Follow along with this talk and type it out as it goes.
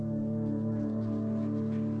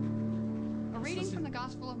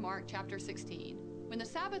Gospel of Mark, chapter 16. When the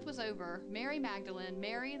Sabbath was over, Mary Magdalene,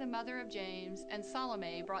 Mary the mother of James, and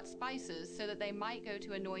Salome brought spices so that they might go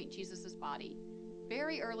to anoint Jesus' body.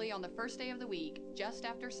 Very early on the first day of the week, just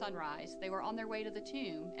after sunrise, they were on their way to the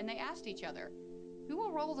tomb, and they asked each other, "Who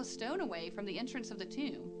will roll the stone away from the entrance of the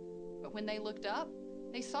tomb?" But when they looked up,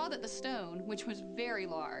 they saw that the stone, which was very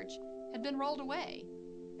large, had been rolled away.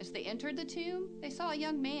 As they entered the tomb, they saw a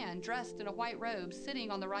young man dressed in a white robe sitting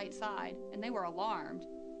on the right side, and they were alarmed.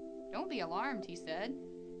 "Don't be alarmed," he said.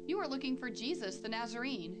 "You are looking for Jesus the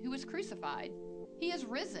Nazarene, who was crucified. He is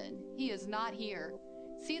risen. He is not here.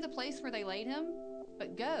 See the place where they laid him?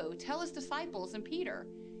 But go, tell his disciples and Peter.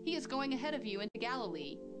 He is going ahead of you into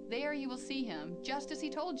Galilee. There you will see him, just as he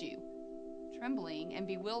told you." Trembling and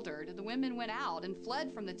bewildered, the women went out and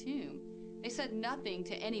fled from the tomb. They said nothing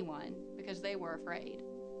to anyone because they were afraid.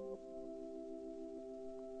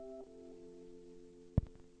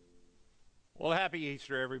 Well, happy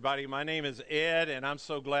Easter, everybody. My name is Ed, and I'm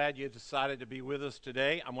so glad you decided to be with us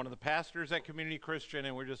today. I'm one of the pastors at Community Christian,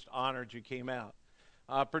 and we're just honored you came out.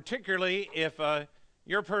 Particularly if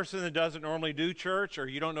you're a person that doesn't normally do church or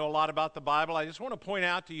you don't know a lot about the Bible, I just want to point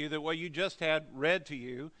out to you that what you just had read to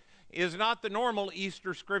you is not the normal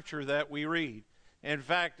Easter scripture that we read. In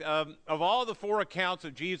fact, of all the four accounts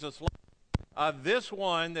of Jesus' life, this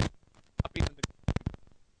one, that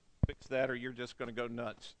fix that or you're just going to go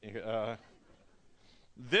nuts.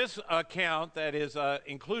 This account that is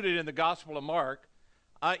included in the Gospel of Mark,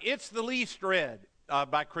 it's the least read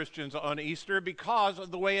by Christians on Easter because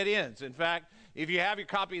of the way it ends. In fact, if you have your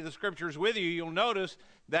copy of the Scriptures with you, you'll notice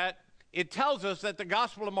that it tells us that the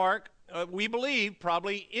Gospel of Mark, we believe,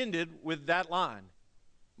 probably ended with that line.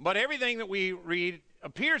 But everything that we read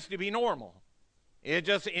appears to be normal. It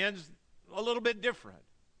just ends a little bit different.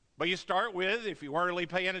 But you start with, if you weren't really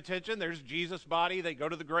paying attention, there's Jesus' body. They go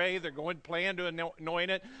to the grave. They're going plan to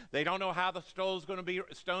anoint it. They don't know how the stone's going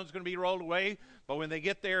to be rolled away. But when they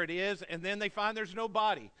get there, it is. And then they find there's no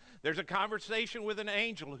body. There's a conversation with an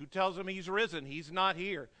angel who tells them he's risen. He's not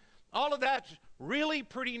here. All of that's really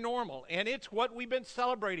pretty normal. And it's what we've been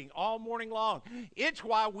celebrating all morning long. It's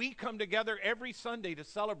why we come together every Sunday to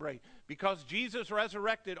celebrate. Because Jesus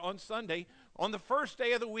resurrected on Sunday. On the first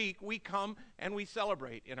day of the week, we come and we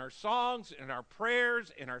celebrate in our songs, in our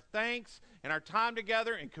prayers, in our thanks, in our time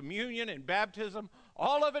together, in communion, in baptism.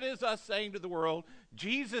 All of it is us saying to the world,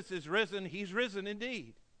 Jesus is risen. He's risen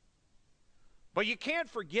indeed. But you can't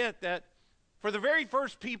forget that for the very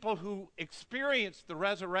first people who experienced the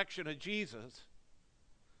resurrection of Jesus,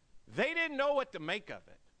 they didn't know what to make of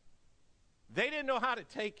it. They didn't know how to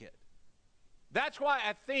take it. That's why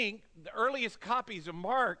I think the earliest copies of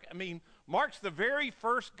Mark, Mark's the very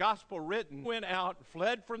first gospel written, went out,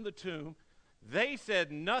 fled from the tomb. They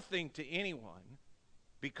said nothing to anyone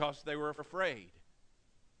because they were afraid,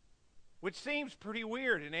 which seems pretty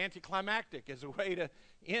weird and anticlimactic as a way to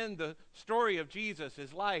end the story of Jesus,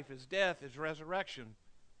 his life, his death, his resurrection.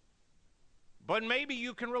 But maybe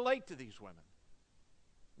you can relate to these women.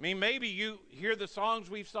 Maybe you hear the songs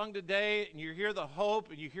we've sung today, and you hear the hope,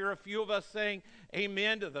 and you hear a few of us saying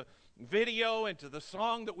amen to the video and to the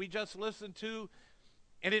song that we just listened to.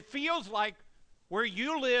 And it feels like where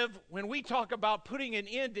you live, when we talk about putting an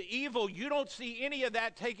end to evil, you don't see any of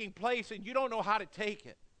that taking place, and you don't know how to take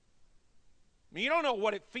it. You don't know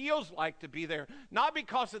what it feels like to be there. Not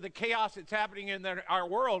because of the chaos that's happening in our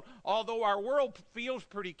world, although our world feels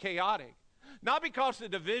pretty chaotic. Not because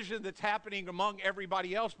of the division that's happening among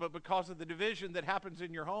everybody else, but because of the division that happens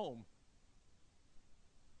in your home.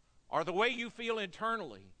 Or the way you feel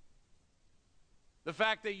internally. The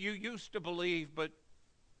fact that you used to believe, but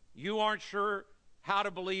you aren't sure how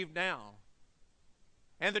to believe now.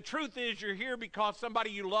 And the truth is you're here because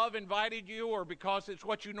somebody you love invited you, or because it's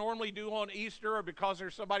what you normally do on Easter, or because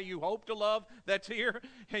there's somebody you hope to love that's here,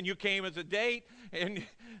 and you came as a date. And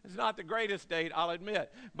it's not the greatest date, I'll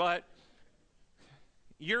admit. But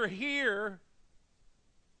you're here,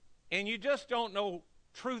 and you just don't know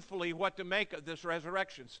truthfully what to make of this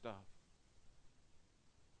resurrection stuff.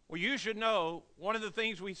 Well, you should know, one of the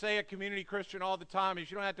things we say at Community Christian all the time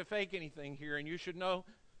is you don't have to fake anything here, and you should know,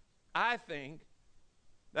 I think,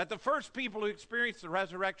 that the first people who experienced the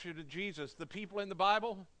resurrection of Jesus, the people in the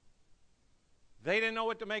Bible, they didn't know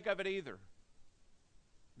what to make of it either.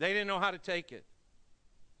 They didn't know how to take it.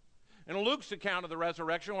 In Luke's account of the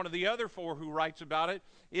resurrection, one of the other four who writes about it,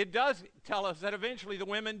 it does tell us that eventually the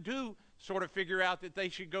women do sort of figure out that they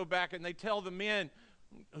should go back, and they tell the men,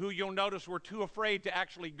 who you'll notice were too afraid to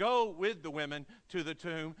actually go with the women to the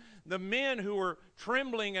tomb, the men who were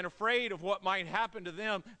trembling and afraid of what might happen to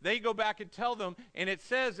them, they go back and tell them, and it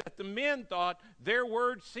says that the men thought their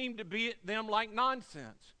words seemed to be them like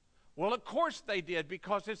nonsense. Well, of course they did,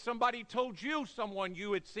 because if somebody told you someone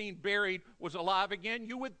you had seen buried was alive again,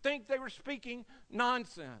 you would think they were speaking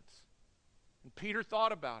nonsense. And Peter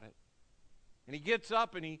thought about it. And he gets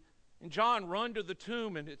up and John run to the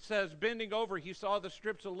tomb, and it says, bending over, he saw the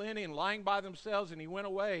strips of linen lying by themselves, and he went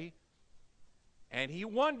away. And he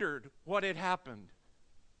wondered what had happened.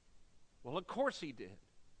 Well, of course he did.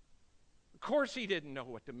 Of course he didn't know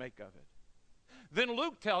what to make of it. Then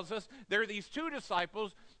Luke tells us there are these two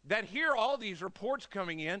disciples that hear all these reports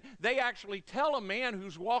coming in. They actually tell a man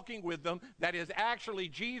who's walking with them that is actually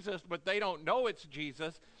Jesus, but they don't know it's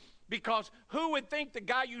Jesus, because who would think the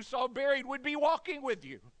guy you saw buried would be walking with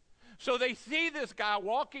you? So they see this guy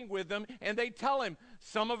walking with them, and they tell him,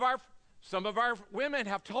 some of our women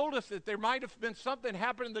have told us that there might have been something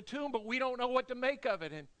happened in the tomb, but we don't know what to make of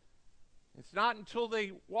it. And it's not until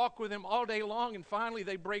they walk with him all day long and finally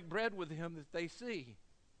they break bread with him that they see.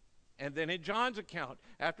 And then in John's account,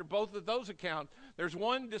 after both of those accounts, there's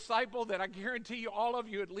one disciple that I guarantee you, all of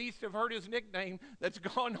you at least have heard his nickname, that's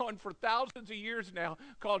gone on for thousands of years now,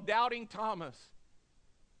 called Doubting Thomas.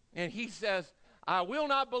 And he says, I will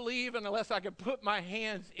not believe unless I can put my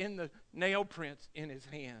hands in the nail prints in his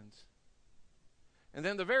hands. And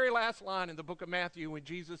then the very last line in the book of Matthew, when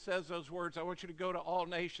Jesus says those words, I want you to go to all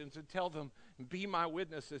nations and tell them, be my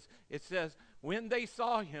witnesses. It says, when they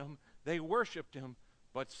saw him, they worshiped him,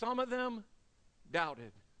 but some of them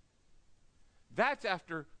doubted. That's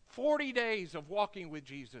after 40 days of walking with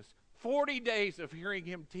Jesus, 40 days of hearing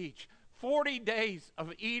him teach, 40 days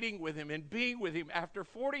of eating with him and being with him. After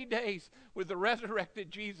 40 days with the resurrected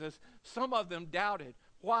Jesus, some of them doubted.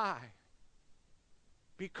 Why?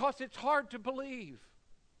 Because it's hard to believe.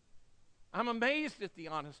 I'm amazed at the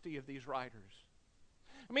honesty of these writers.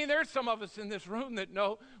 I mean, there's some of us in this room that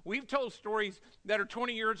know we've told stories that are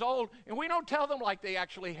 20 years old, and we don't tell them like they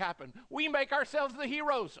actually happened. We make ourselves the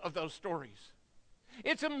heroes of those stories.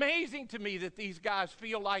 It's amazing to me that these guys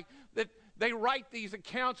feel like that they write these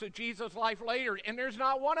accounts of Jesus' life later, and there's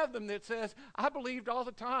not one of them that says, I believed all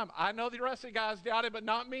the time. I know the rest of the guys doubted, but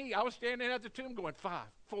not me. I was standing at the tomb going, 5,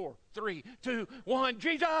 4, 3, 2, 1,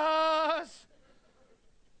 Jesus!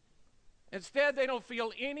 Instead, they don't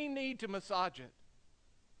feel any need to massage it.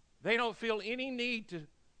 They don't feel any need to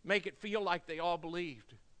make it feel like they all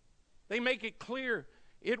believed. They make it clear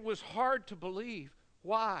it was hard to believe.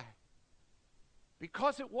 Why?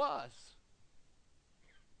 Because it was.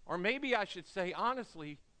 Or maybe I should say,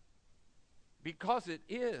 honestly, because it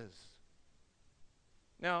is.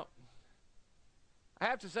 Now, I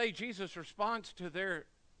have to say, Jesus' response to their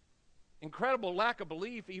incredible lack of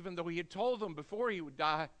belief, even though he had told them before he would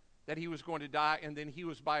die that he was going to die, and then he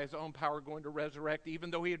was by his own power going to resurrect,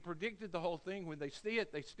 even though he had predicted the whole thing, when they see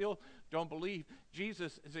it, they still don't believe.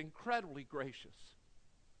 Jesus is incredibly gracious.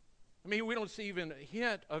 I mean, we don't see even a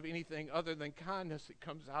hint of anything other than kindness that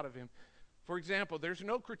comes out of him. For example, there's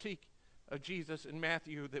no critique of Jesus in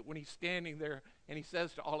Matthew that when he's standing there and he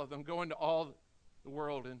says to all of them, go into all the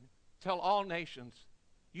world and tell all nations,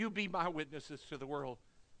 you be my witnesses to the world.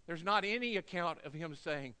 There's not any account of him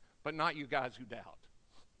saying, but not you guys who doubt.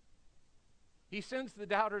 He sends the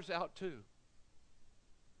doubters out too.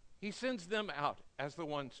 He sends them out as the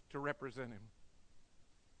ones to represent him.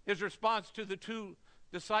 His response to the two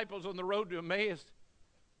disciples on the road to Emmaus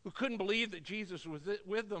who couldn't believe that Jesus was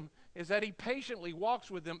with them is that he patiently walks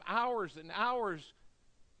with them hours and hours,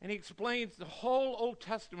 and he explains the whole Old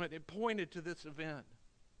Testament. It pointed to this event.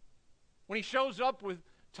 When he shows up with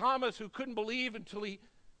Thomas, who couldn't believe until he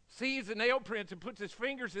sees the nail prints and puts his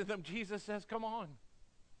fingers in them, Jesus says, come on,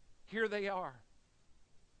 here they are.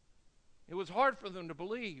 It was hard for them to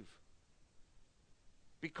believe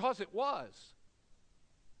because it was,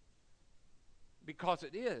 because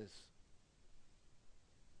it is.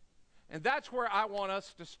 And that's where I want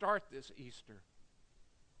us to start this Easter.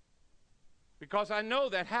 Because I know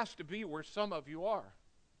that has to be where some of you are.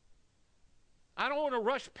 I don't want to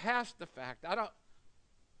rush past the fact. I don't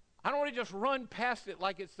want to just run past it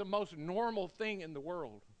like it's the most normal thing in the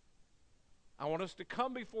world. I want us to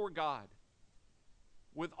come before God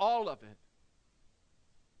with all of it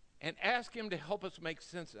and ask him to help us make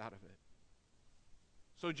sense out of it.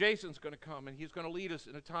 So Jason's going to come and he's going to lead us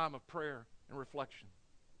in a time of prayer and reflection.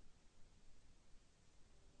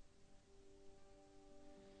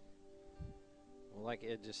 Well, like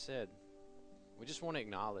Ed just said, we just want to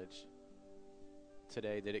acknowledge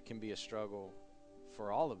today that it can be a struggle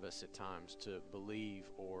for all of us at times to believe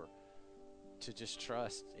or to just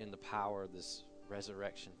trust in the power of this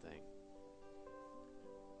resurrection thing.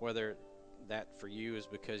 Whether that for you is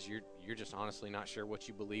because you're just honestly not sure what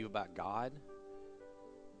you believe about God,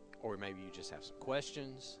 or maybe you just have some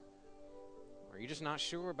questions, or you're just not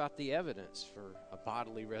sure about the evidence for a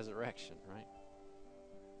bodily resurrection, right?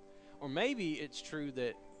 Or maybe it's true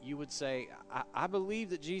that you would say, I believe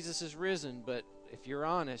that Jesus is risen, but if you're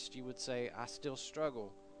honest, you would say, I still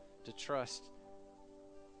struggle to trust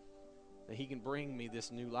that he can bring me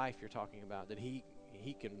this new life you're talking about, that he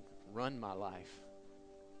can run my life.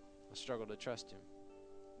 I struggle to trust him.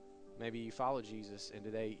 Maybe you follow Jesus, and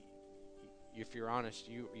today, if you're honest,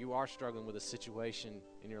 you are struggling with a situation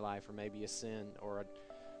in your life, or maybe a sin, or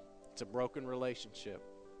it's a broken relationship,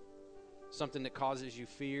 something that causes you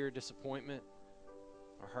fear, disappointment,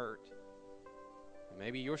 or hurt. And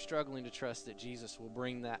maybe you're struggling to trust that Jesus will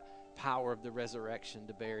bring that power of the resurrection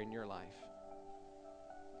to bear in your life.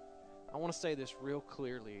 I want to say this real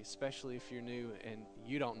clearly, especially if you're new and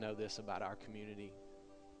you don't know this about our community.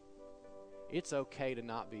 It's okay to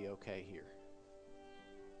not be okay here.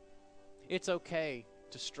 It's okay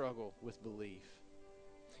to struggle with belief.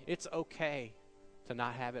 It's okay to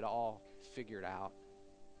not have it all figured out.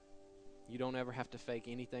 You don't ever have to fake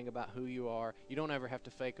anything about who you are. You don't ever have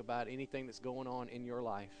to fake about anything that's going on in your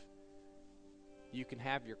life. You can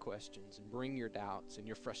have your questions and bring your doubts and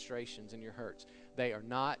your frustrations and your hurts. They are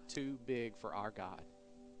not too big for our God.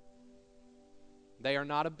 They are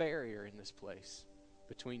not a barrier in this place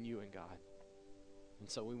between you and God. And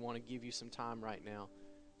so we want to give you some time right now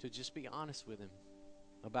to just be honest with him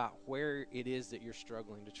about where it is that you're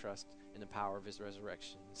struggling to trust in the power of his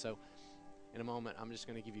resurrection. And so in a moment, I'm just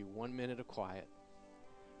going to give you 1 minute of quiet.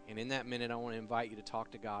 And in that minute, I want to invite you to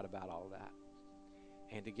talk to God about all that.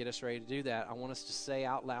 And to get us ready to do that, I want us to say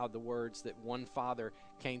out loud the words that one father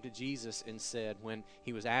came to Jesus and said when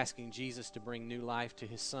he was asking Jesus to bring new life to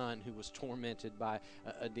his son who was tormented by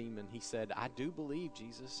a demon. He said, I do believe,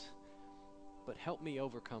 Jesus, but help me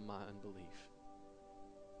overcome my unbelief.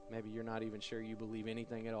 Maybe you're not even sure you believe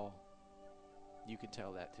anything at all. You can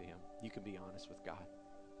tell that to him. You can be honest with God.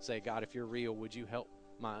 Say, God, if you're real, would you help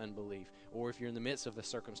my unbelief? Or if you're in the midst of a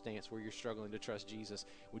circumstance where you're struggling to trust Jesus,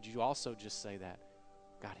 would you also just say that?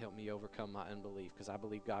 God, help me overcome my unbelief, because I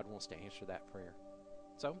believe God wants to answer that prayer.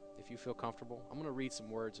 So, if you feel comfortable, I'm going to read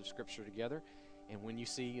some words of Scripture together. And when you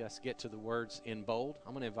see us get to the words in bold,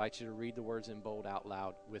 I'm going to invite you to read the words in bold out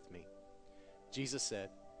loud with me. Jesus said,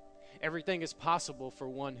 everything is possible for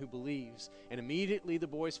one who believes. And immediately the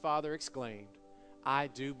boy's father exclaimed, I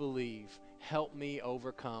do believe. Help me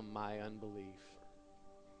overcome my unbelief.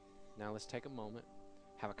 Now let's take a moment,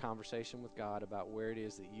 have a conversation with God about where it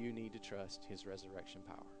is that you need to trust his resurrection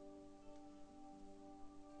power.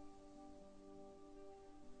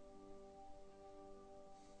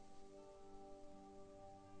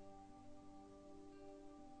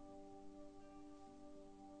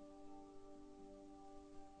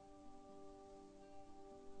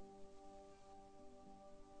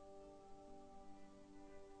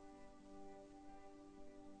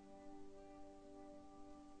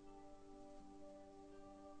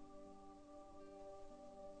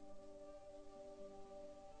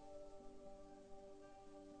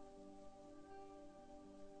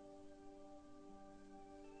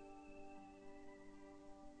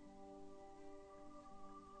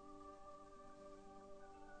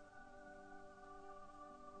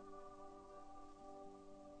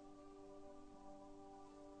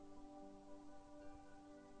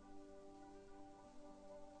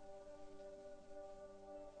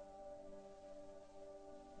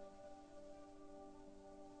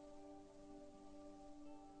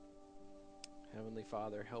 Heavenly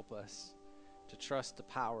Father, help us to trust the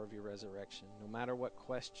power of your resurrection, no matter what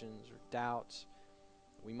questions or doubts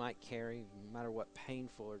we might carry, no matter what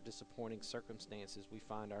painful or disappointing circumstances we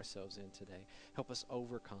find ourselves in today. Help us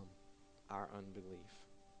overcome our unbelief.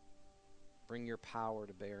 Bring your power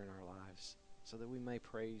to bear in our lives so that we may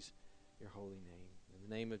praise your holy name. In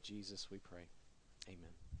the name of Jesus we pray.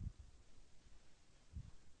 Amen.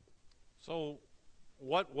 So,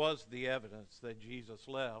 what was the evidence that Jesus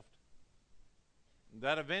left?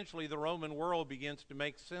 That eventually the Roman world begins to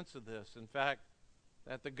make sense of this. In fact,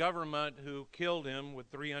 that the government who killed him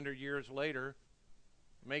 300 years later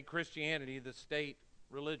made Christianity the state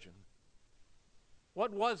religion.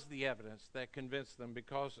 What was the evidence that convinced them?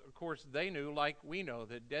 Because, of course, they knew, like we know,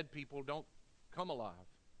 that dead people don't come alive.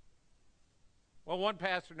 Well, one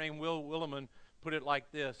pastor named Will Willimon put it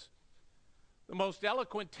like this: the most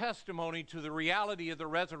eloquent testimony to the reality of the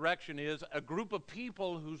resurrection is a group of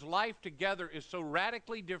people whose life together is so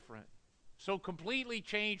radically different, so completely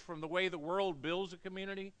changed from the way the world builds a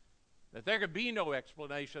community, that there could be no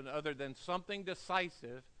explanation other than something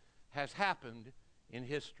decisive has happened in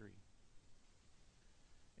history.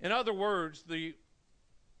 In other words, the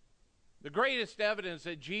greatest evidence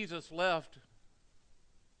that Jesus left,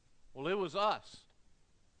 well, it was us.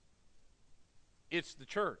 It's the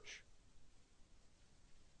church.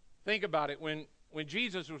 Think about it. When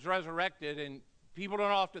Jesus was resurrected, and people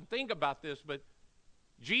don't often think about this, but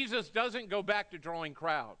Jesus doesn't go back to drawing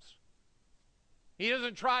crowds. He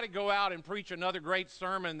doesn't try to go out and preach another great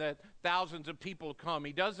sermon that thousands of people come.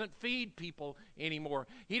 He doesn't feed people anymore.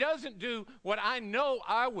 He doesn't do what I know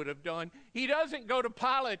I would have done. He doesn't go to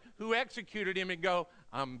Pilate, who executed him, and go,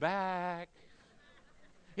 I'm back.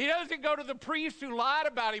 He doesn't go to the priest who lied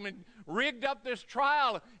about him and rigged up this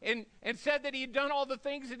trial and said that he had done all the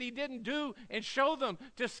things that he didn't do and show them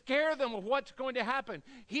to scare them of what's going to happen.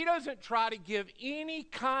 He doesn't try to give any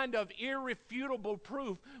kind of irrefutable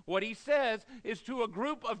proof. What he says is to a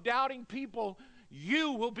group of doubting people,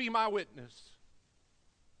 you will be my witness.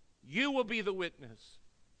 You will be the witness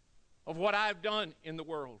of what I've done in the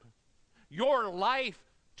world. Your life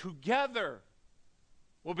together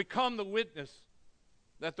will become the witness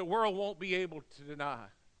that the world won't be able to deny.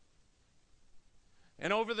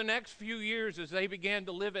 And over the next few years, as they began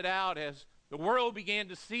to live it out, as the world began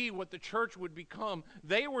to see what the church would become,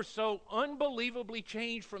 they were so unbelievably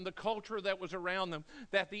changed from the culture that was around them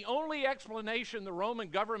that the only explanation the Roman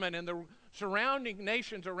government and the surrounding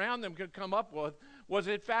nations around them could come up with was,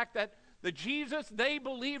 in fact, that the Jesus they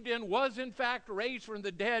believed in was, in fact, raised from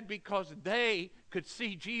the dead because they could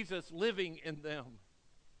see Jesus living in them.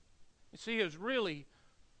 You see, it was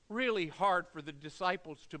really hard for the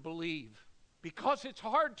disciples to believe, because it's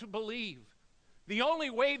hard to believe. The only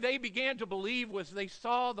way they began to believe was they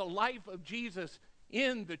saw the life of Jesus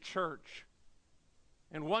in the church.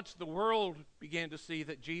 And once the world began to see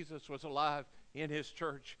that Jesus was alive in his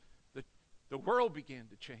church, the world began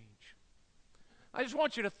to change. I just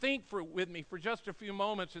want you to think with me for just a few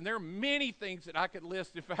moments, and there are many things that I could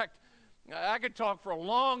list. In fact, I could talk for a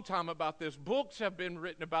long time about this. Books have been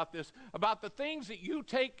written about this, about the things that you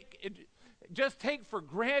just take for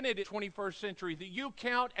granted in the 21st century, that you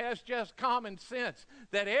count as just common sense,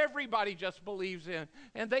 that everybody just believes in.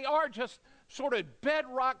 And they are just sort of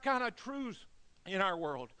bedrock kind of truths in our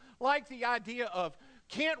world. Like the idea of,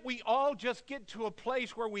 can't we all just get to a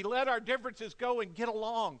place where we let our differences go and get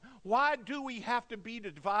along? Why do we have to be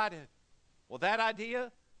divided? Well, that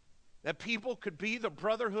idea that people could be the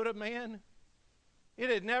brotherhood of man, it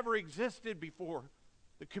had never existed before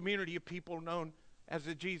the community of people known as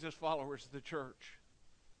the Jesus followers of the church.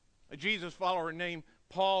 A Jesus follower named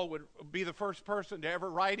Paul would be the first person to ever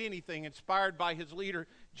write anything inspired by his leader,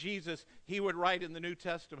 Jesus. He would write in the New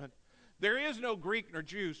Testament. There is no Greek nor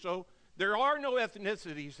Jew, so there are no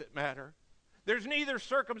ethnicities that matter. There's neither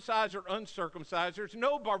circumcised or uncircumcised. There's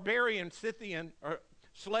no barbarian, Scythian, or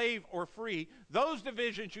slave or free. Those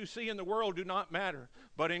divisions you see in the world do not matter.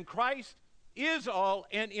 But in Christ is all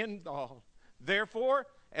and in all. Therefore,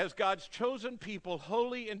 as God's chosen people,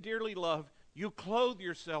 holy and dearly loved, you clothe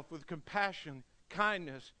yourself with compassion,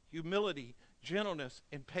 kindness, humility, gentleness,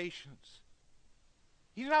 and patience.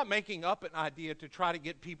 He's not making up an idea to try to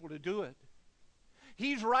get people to do it.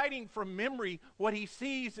 He's writing from memory what he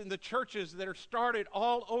sees in the churches that are started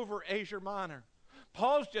all over Asia Minor.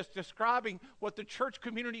 Paul's just describing what the church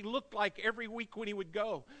community looked like every week when he would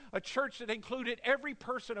go. A church that included every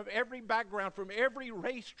person of every background, from every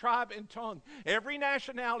race, tribe, and tongue, every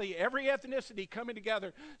nationality, every ethnicity coming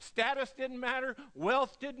together. Status didn't matter,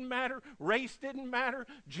 wealth didn't matter, race didn't matter,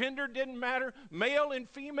 gender didn't matter, male and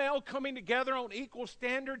female coming together on equal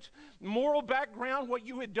standards. Moral background, what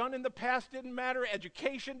you had done in the past didn't matter,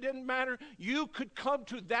 education didn't matter. You could come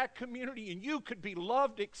to that community and you could be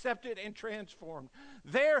loved, accepted, and transformed.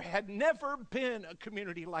 There had never been a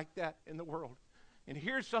community like that in the world. And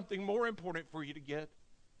here's something more important for you to get.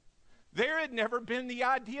 There had never been the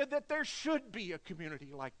idea that there should be a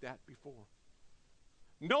community like that before.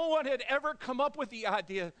 No one had ever come up with the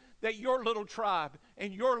idea that your little tribe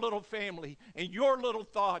and your little family and your little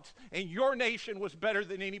thoughts and your nation was better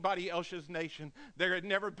than anybody else's nation. There had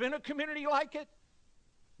never been a community like it.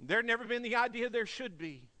 There had never been the idea there should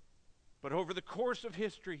be. But over the course of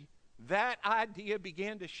history, that idea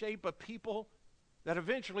began to shape a people that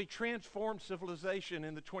eventually transformed civilization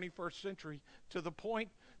in the 21st century to the point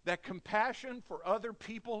that compassion for other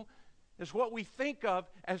people is what we think of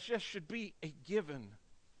as just should be a given.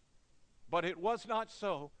 But it was not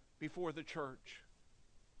so before the church.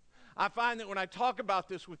 I find that when I talk about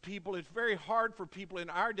this with people, it's very hard for people in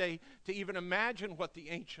our day to even imagine what the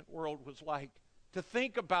ancient world was like. to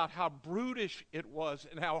think about how brutish it was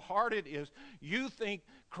and how hard it is. You think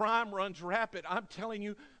crime runs rapid. I'm telling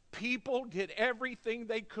you, people did everything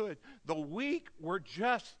they could. The weak were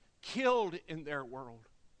just killed in their world.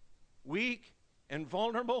 Weak and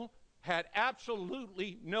vulnerable had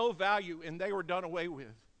absolutely no value, and they were done away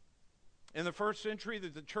with. In the first century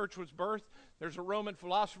that the church was birthed, there's a Roman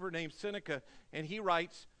philosopher named Seneca, and he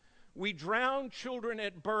writes, "We drown children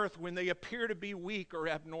at birth when they appear to be weak or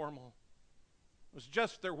abnormal." It was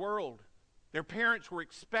just their world. Their parents were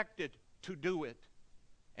expected to do it.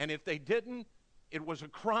 And if they didn't, it was a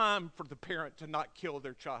crime for the parent to not kill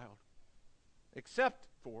their child. Except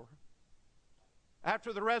for,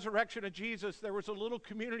 after the resurrection of Jesus, there was a little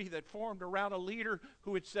community that formed around a leader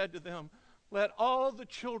who had said to them, "Let all the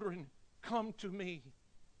children come to me."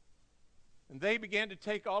 And they began to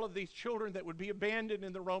take all of these children that would be abandoned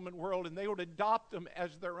in the Roman world, and they would adopt them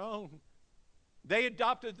as their own. They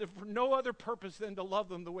adopted them for no other purpose than to love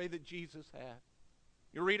them the way that Jesus had.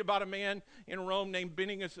 You read about a man in Rome named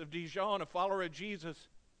Benignus of Dijon, a follower of Jesus,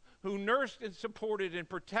 who nursed and supported and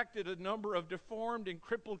protected a number of deformed and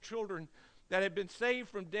crippled children that had been saved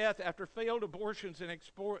from death after failed abortions and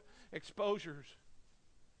exposures.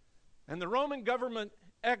 And the Roman government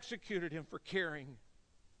executed him for caring.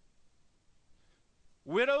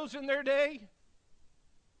 Widows in their day,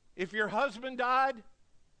 if your husband died,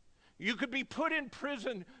 you could be put in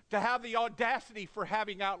prison to have the audacity for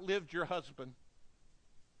having outlived your husband.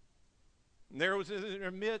 And there was in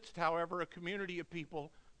their midst, however, a community of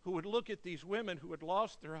people who would look at these women who had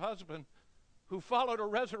lost their husband, who followed a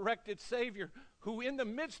resurrected Savior, who in the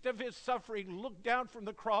midst of his suffering looked down from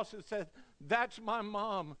the cross and said, "That's my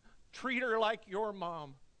mom. Treat her like your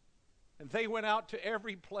mom." And they went out to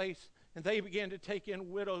every place, and they began to take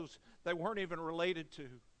in widows they weren't even related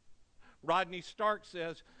to. Rodney Stark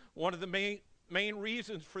says, one of the main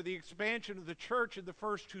reasons for the expansion of the church in the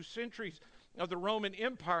first 2 centuries of the Roman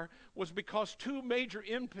Empire was because 2 major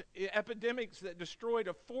epidemics that destroyed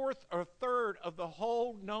a fourth or a third of the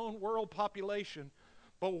whole known world population.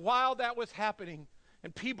 But while that was happening,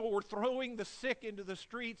 and people were throwing the sick into the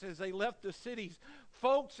streets as they left the cities,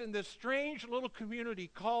 folks in this strange little community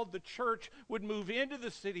called the church would move into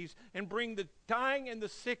the cities and bring the dying and the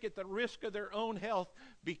sick at the risk of their own health,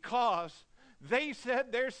 because they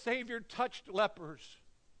said their Savior touched lepers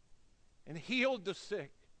and healed the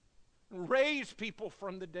sick and raised people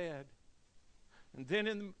from the dead. And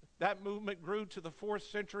then that movement grew to the 4th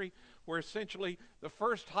century, where essentially the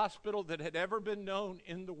first hospital that had ever been known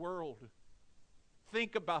in the world.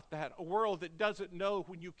 Think about that, a world that doesn't know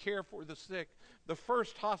when you care for the sick. The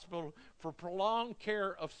first hospital for prolonged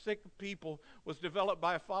care of sick people was developed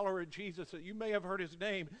by a follower of Jesus. You may have heard his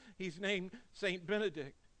name. He's named St.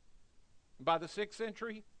 Benedict. By the 6th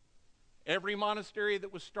century, every monastery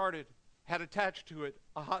that was started had attached to it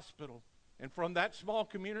a hospital. And from that small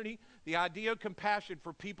community, the idea of compassion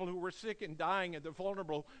for people who were sick and dying and the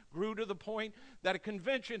vulnerable grew to the point that a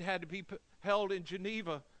convention had to be held in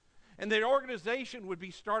Geneva. And the organization would be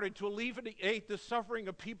started to alleviate the suffering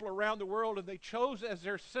of people around the world. And they chose as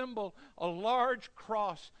their symbol a large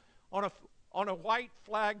cross on a white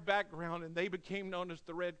flag background, and they became known as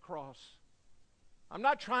the Red Cross. I'm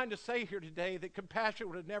not trying to say here today that compassion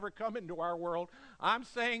would have never come into our world. I'm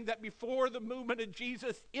saying that before the movement of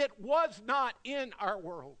Jesus, it was not in our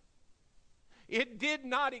world. It did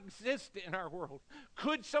not exist in our world.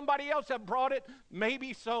 Could somebody else have brought it?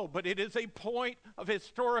 Maybe so, but it is a point of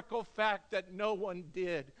historical fact that no one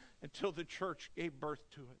did until the church gave birth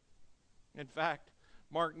to it. In fact,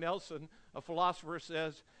 Mark Nelson, a philosopher,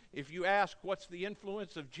 says, if you ask what's the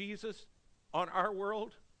influence of Jesus on our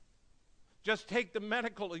world, just take the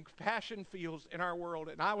medical and compassion fields in our world,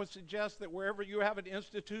 and I would suggest that wherever you have an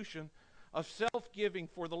institution of self-giving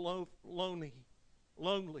for the lonely,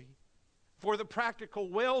 for the practical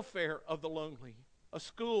welfare of the lonely, a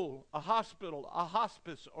school, a hospital, a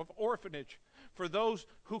hospice, or orphanage for those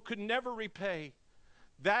who could never repay,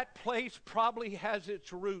 that place probably has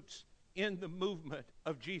its roots in the movement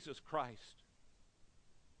of Jesus Christ.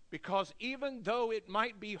 Because even though it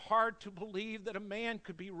might be hard to believe that a man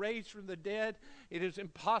could be raised from the dead, it is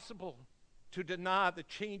impossible to deny the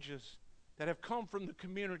changes that have come from the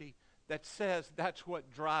community that says that's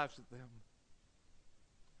what drives them.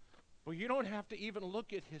 Well, you don't have to even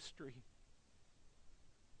look at history.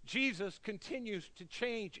 Jesus continues to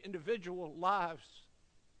change individual lives.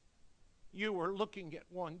 You are looking at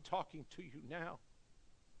one talking to you now.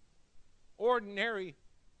 Ordinary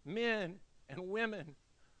men and women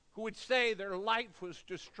who would say their life was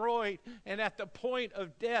destroyed, and at the point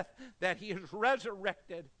of death that he is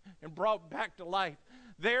resurrected and brought back to life.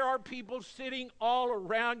 There are people sitting all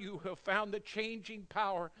around you who have found the changing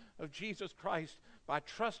power of Jesus Christ by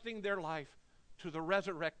trusting their life to the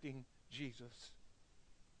resurrecting Jesus.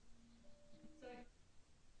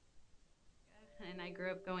 And I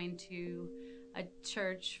grew up going to a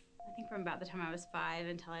church, I think from about the time I was 5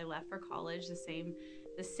 until I left for college, the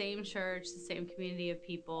same church, the same community of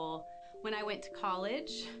people. When I went to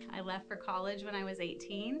college, I left for college when I was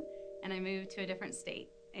 18, and I moved to a different state.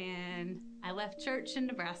 And I left church in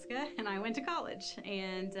Nebraska, and I went to college.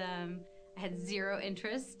 And I had zero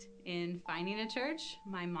interest in finding a church.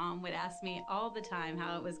 My mom would ask me all the time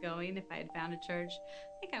how it was going, if I had found a church.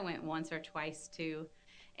 I think I went once or twice too.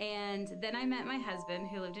 And then I met my husband,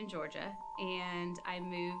 who lived in Georgia, and I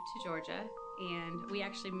moved to Georgia. And we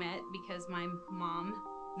actually met because my mom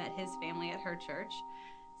met his family at her church.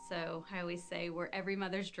 So I always say we're every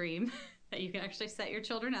mother's dream, that you can actually set your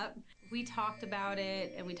children up. We talked about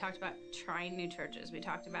it, and we talked about trying new churches. We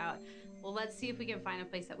talked about, well, let's see if we can find a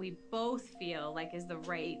place that we both feel like is the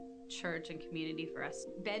right church and community for us.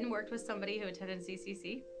 Ben worked with somebody who attended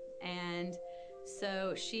CCC, and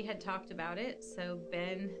so she had talked about it. So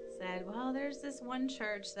Ben said, well, there's this one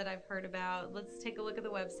church that I've heard about. Let's take a look at the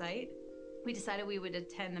website. We decided we would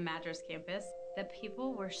attend the Madras campus. The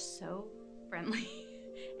people were so friendly.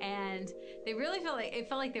 And they really felt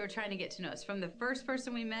like they were trying to get to know us. From the first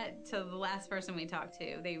person we met to the last person we talked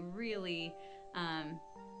to, they really,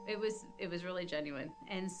 it was really genuine.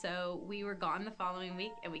 And so we were gone the following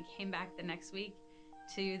week, and we came back the next week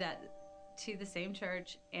to the same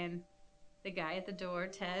church, and the guy at the door,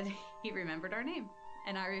 Ted, he remembered our name.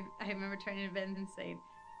 And I remember turning to Ben and saying,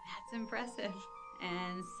 that's impressive.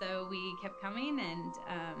 And so we kept coming, and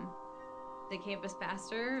the campus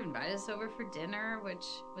pastor invited us over for dinner, which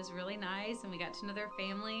was really nice, and we got to know their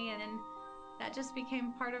family, and then that just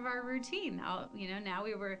became part of our routine. Now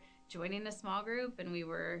we were joining a small group, and we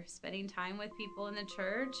were spending time with people in the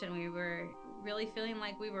church, and we were really feeling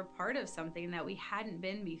like we were part of something that we hadn't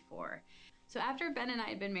been before. So after Ben and I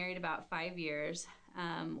had been married about 5 years,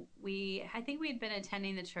 I think we had been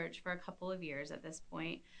attending the church for a couple of years at this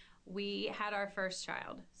point. We had our first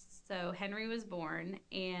child. So Henry was born,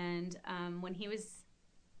 and when he was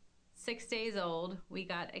 6 days old, we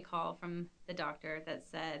got a call from the doctor that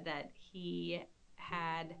said that he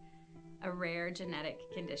had a rare genetic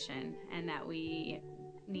condition and that we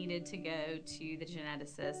needed to go to the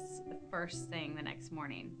geneticist the first thing the next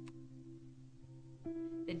morning.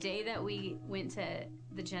 The day that we went to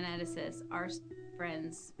the geneticist, our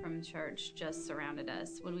friends from church just surrounded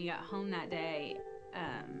us. When we got home that day,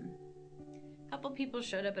 a couple people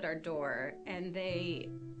showed up at our door, and they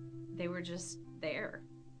were just there.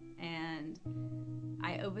 And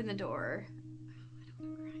I opened the door. I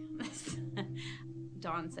don't want to cry on this.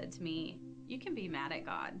 Dawn said to me, you can be mad at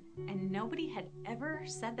God. And nobody had ever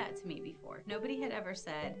said that to me before. Nobody had ever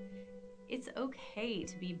said, it's okay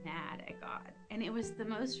to be mad at God. And it was the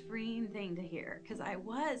most freeing thing to hear, because I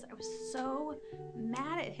was so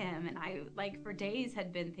mad at him. And I, for days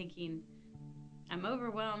had been thinking, I'm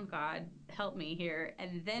overwhelmed, God, help me here.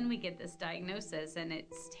 And then we get this diagnosis, and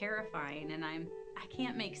it's terrifying, and I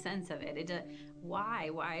can't make sense of it.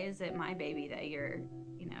 Why is it my baby that you're,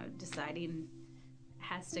 deciding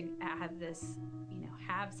has to have this,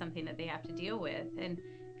 have something that they have to deal with? And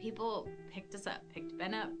people picked us up, picked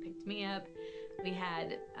Ben up, picked me up. We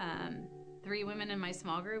had 3 women in my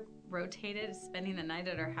small group rotated, spending the night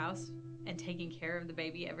at our house and taking care of the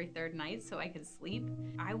baby every 3rd night so I could sleep.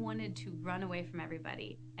 I wanted to run away from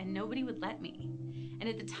everybody, and nobody would let me. And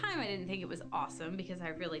at the time, I didn't think it was awesome, because I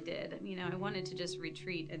really did. I wanted to just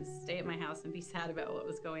retreat and stay at my house and be sad about what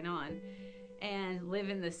was going on and live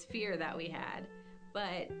in this fear that we had.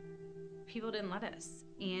 But people didn't let us.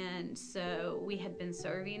 And so we had been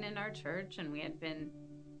serving in our church, and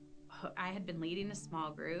I had been leading a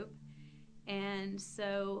small group. And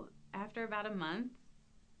so after about a month,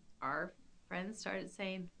 our friends started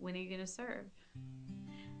saying, when are you going to serve?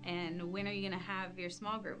 And when are you going to have your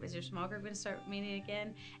small group? Is your small group going to start meeting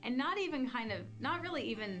again? And not really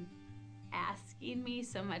even asking me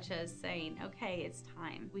so much as saying, okay, it's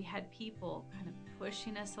time. We had people kind of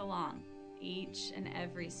pushing us along each and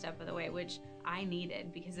every step of the way, which I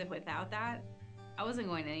needed, because without that, I wasn't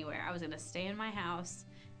going anywhere. I was going to stay in my house,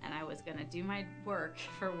 and I was going to do my work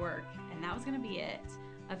for work, and that was going to be it.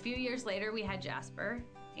 A few years later, we had Jasper,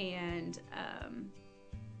 and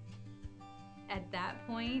at that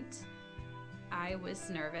point, I was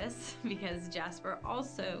nervous because Jasper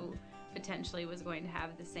also potentially was going to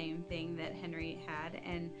have the same thing that Henry had.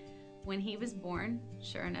 And when he was born,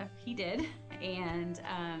 sure enough, he did. And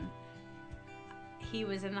he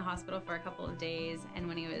was in the hospital for a couple of days. And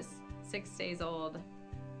when he was 6 days old,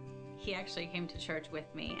 he actually came to church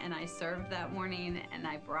with me, and I served that morning, and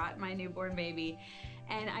I brought my newborn baby.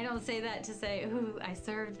 And I don't say that to say, ooh, I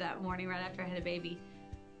served that morning right after I had a baby.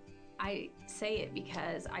 I say it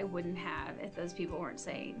because I wouldn't have if those people weren't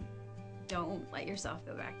saying, don't let yourself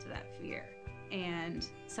go back to that fear. And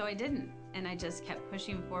so I didn't, and I just kept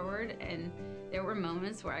pushing forward. And there were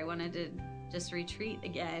moments where I wanted to just retreat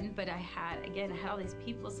again, but I had all these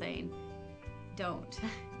people saying, don't.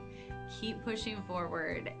 Keep pushing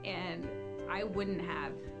forward. And I wouldn't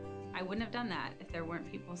have done that if there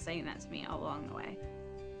weren't people saying that to me all along the way.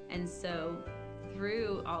 And so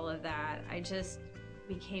through all of that, I just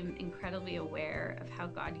became incredibly aware of how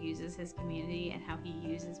God uses his community and how he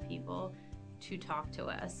uses people to talk to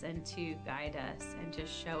us and to guide us and to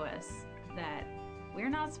show us that we're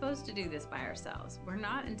not supposed to do this by ourselves. We're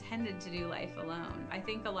not intended to do life alone. I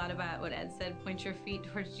think a lot about what Ed said, point your feet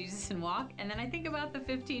towards Jesus and walk. And then I think about the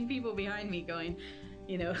 15 people behind me going,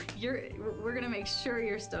 we're going to make sure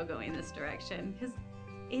you're still going this direction, because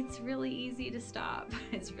it's really easy to stop.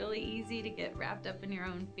 It's really easy to get wrapped up in your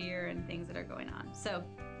own fear and things that are going on. So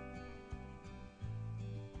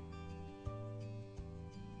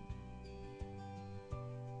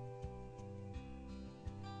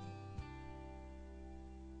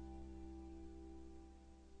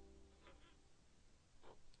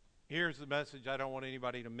here's the message I don't want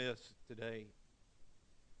anybody to miss today,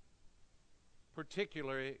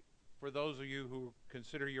 particularly for those of you who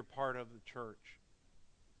consider you're part of the church.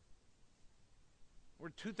 We're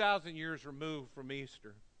 2,000 years removed from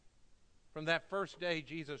Easter, from that first day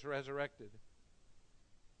Jesus resurrected.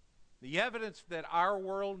 The evidence that our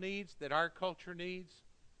world needs, that our culture needs,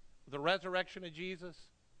 the resurrection of Jesus,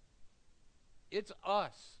 it's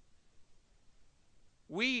us.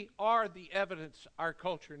 We are the evidence our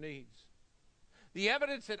culture needs. The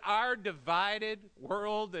evidence that our divided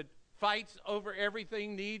world that fights over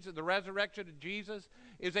everything needs of the resurrection of Jesus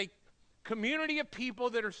is a community of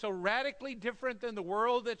people that are so radically different than the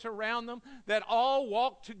world that's around them, that all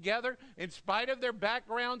walk together in spite of their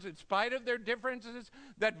backgrounds, in spite of their differences,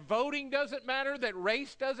 that voting doesn't matter, that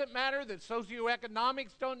race doesn't matter, that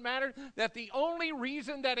socioeconomics don't matter, that the only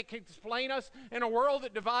reason that it can explain us in a world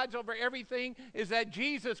that divides over everything is that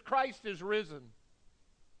Jesus Christ is risen.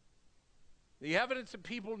 The evidence that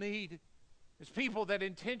people need is people that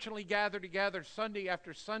intentionally gather together Sunday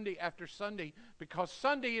after Sunday after Sunday, because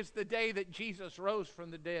Sunday is the day that Jesus rose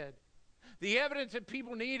from the dead. The evidence that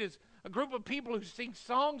people need is a group of people who sing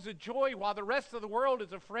songs of joy while the rest of the world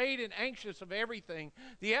is afraid and anxious of everything.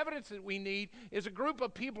 The evidence that we need is a group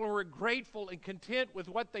of people who are grateful and content with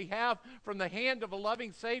what they have from the hand of a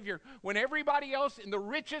loving Savior, when everybody else in the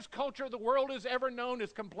richest culture the world has ever known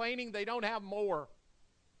is complaining they don't have more.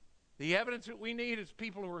 The evidence that we need is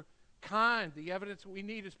people who are kind. The evidence that we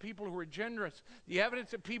need is people who are generous. The evidence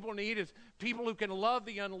that people need is people who can love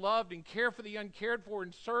the unloved and care for the uncared for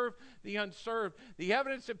and serve the unserved. The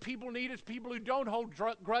evidence that people need is people who don't hold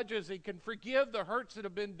grudges and can forgive the hurts that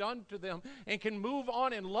have been done to them and can move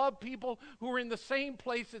on and love people who are in the same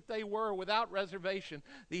place that they were without reservation.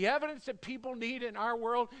 The evidence that people need in our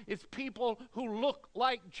world is people who look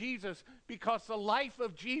like Jesus, because the life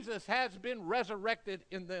of Jesus has been resurrected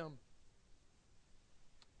in them.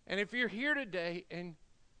 And if you're here today and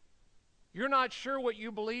you're not sure what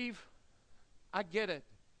you believe, I get it.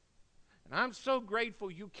 And I'm so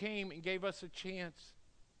grateful you came and gave us a chance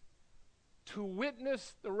to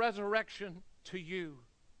witness the resurrection to you,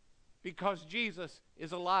 because Jesus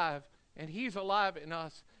is alive and he's alive in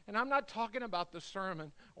us. And I'm not talking about the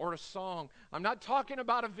sermon or a song. I'm not talking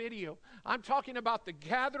about a video. I'm talking about the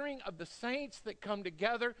gathering of the saints that come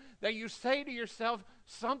together, that you say to yourself,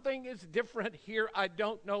 something is different here. I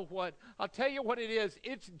don't know what. I'll tell you what it is.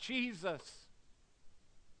 It's Jesus.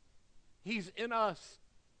 He's in us.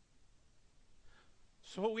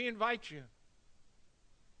 So we invite you.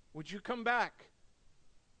 Would you come back?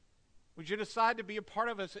 Would you decide to be a part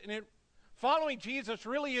of us? And following Jesus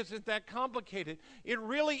really isn't that complicated. It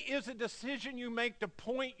really is a decision you make to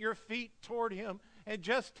point your feet toward him and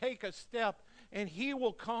just take a step, and he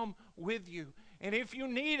will come with you. And if you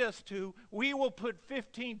need us to, we will put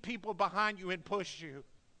 15 people behind you and push you.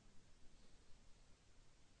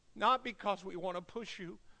 Not because we want to push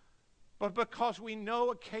you, but because we know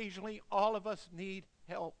occasionally all of us need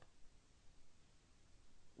help.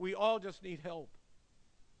 We all just need help.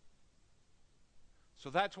 So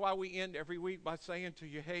that's why we end every week by saying to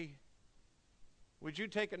you, hey, would you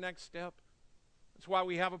take a next step? That's why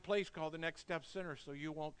we have a place called the Next Step Center, so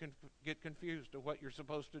you won't get confused of what you're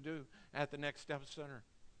supposed to do at the Next Step Center.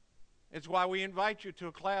 It's why we invite you to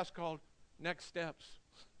a class called Next Steps,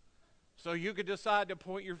 So you could decide to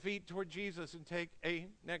point your feet toward Jesus and take a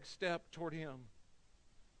next step toward him.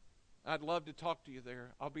 I'd love to talk to you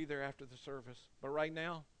there. I'll be there after the service. But right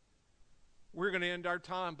now, we're going to end our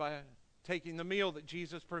time by taking the meal that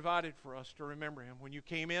Jesus provided for us to remember him. When you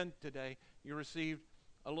came in today, you received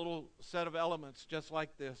a little set of elements just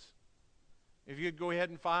like this. If you'd go ahead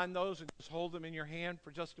and find those and just hold them in your hand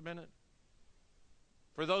for just a minute.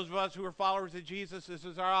 For those of us who are followers of Jesus, this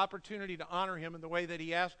is our opportunity to honor him in the way that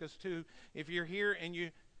he asked us to. If you're here and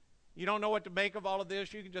you don't know what to make of all of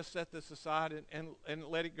this, you can just set this aside and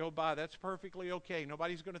let it go by. That's perfectly okay.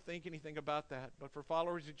 Nobody's going to think anything about that. But for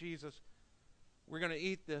followers of Jesus, we're going to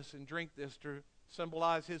eat this and drink this to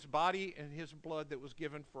symbolize his body and his blood that was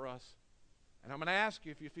given for us. And I'm going to ask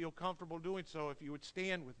you, if you feel comfortable doing so, if you would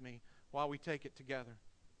stand with me while we take it together.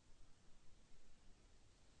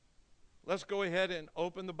 Let's go ahead and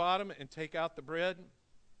open the bottom and take out the bread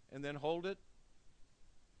and then hold it.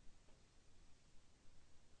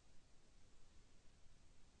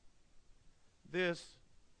 This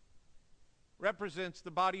represents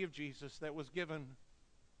the body of Jesus that was given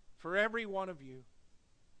for every one of you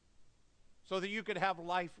so that you could have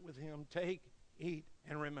life with him. Take, eat,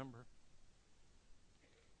 and remember.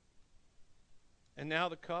 And now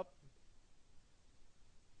the cup.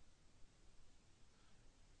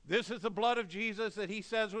 This is the blood of Jesus that he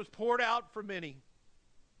says was poured out for many.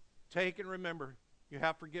 Take and remember, you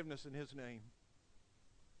have forgiveness in his name.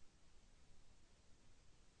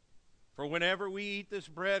 For whenever we eat this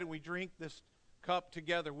bread and we drink this cup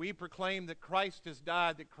together, we proclaim that Christ has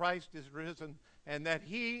died, that Christ is risen, and that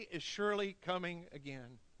he is surely coming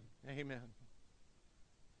again. Amen.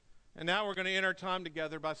 And now we're going to end our time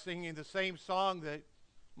together by singing the same song that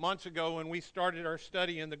months ago when we started our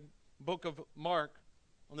study in the book of Mark.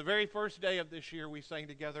 On the very first day of this year, we sang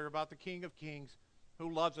together about the King of Kings who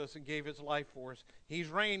loves us and gave his life for us. He's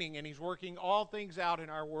reigning and he's working all things out in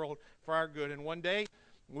our world for our good. And one day,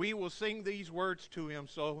 we will sing these words to him.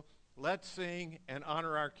 So let's sing and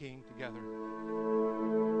honor our King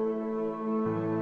together.